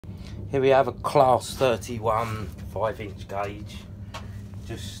Here we have a Class 31 5-inch gauge.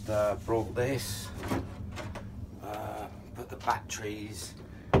 Just brought this, put the batteries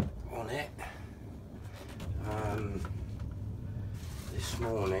on it this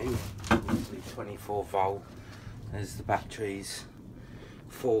morning. 24 volt. There's the batteries,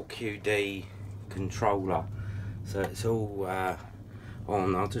 4QD controller, so it's all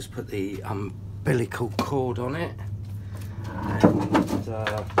on. I'll just put the umbilical cord on it, and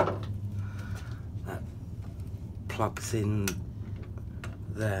that plugs in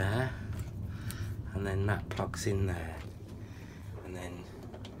there, and then that plugs in there, and then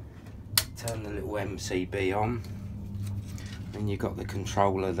turn the little MCB on, and you've got the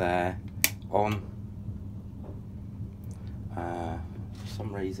controller there on. For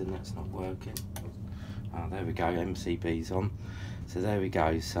some reason that's not working. Oh, there we go, MCB's on. So there we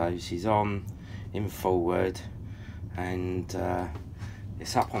go, so she's on in forward, and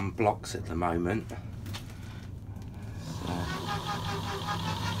it's up on blocks at the moment. So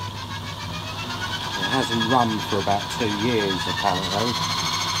it hasn't run for about 2 years apparently.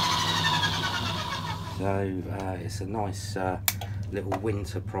 So it's a nice little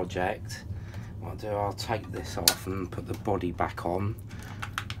winter project. What I'll do, I'll take this off and put the body back on,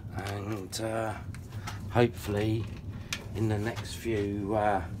 and hopefully in the next few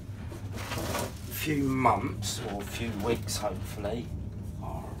months or few weeks, hopefully,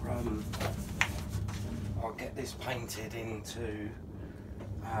 I'll get this painted into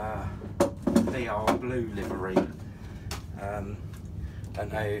VR blue livery.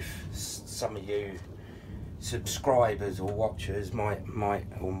 Don't know if some of you subscribers or watchers may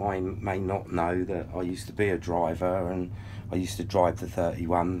not know that I used to be a driver, and I used to drive the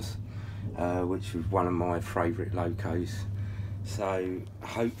 31s, which was one of my favourite locos. So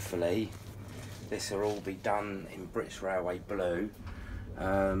hopefully this will all be done in British Railway blue.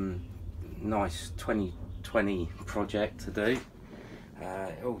 Nice 2020 project to do.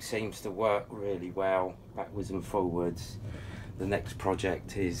 It all seems to work really well, backwards and forwards. The next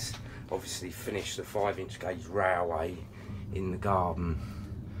project is obviously finish the 5-inch gauge railway in the garden.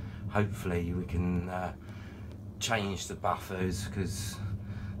 Hopefully we can change the buffers, because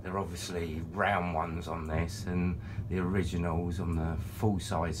they're obviously round ones on this, and the originals on the full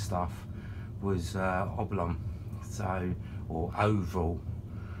size stuff was oblong, so, or oval,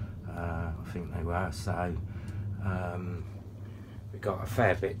 I think they were. So we've got a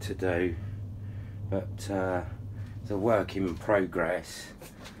fair bit to do, but it's a work in progress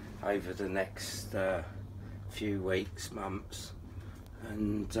over the next few weeks, months,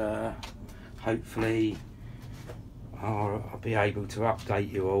 and hopefully I'll be able to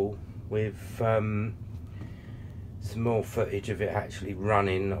update you all with some more footage of it actually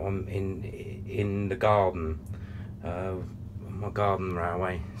running on in the garden, my garden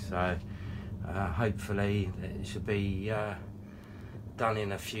railway. So hopefully it should be done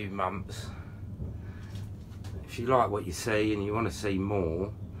in a few months. If you like what you see and you want to see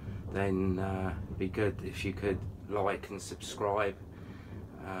more, then it'd be good if you could like and subscribe,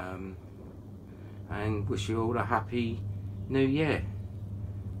 and wish you all a happy new year.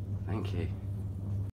 Thank you.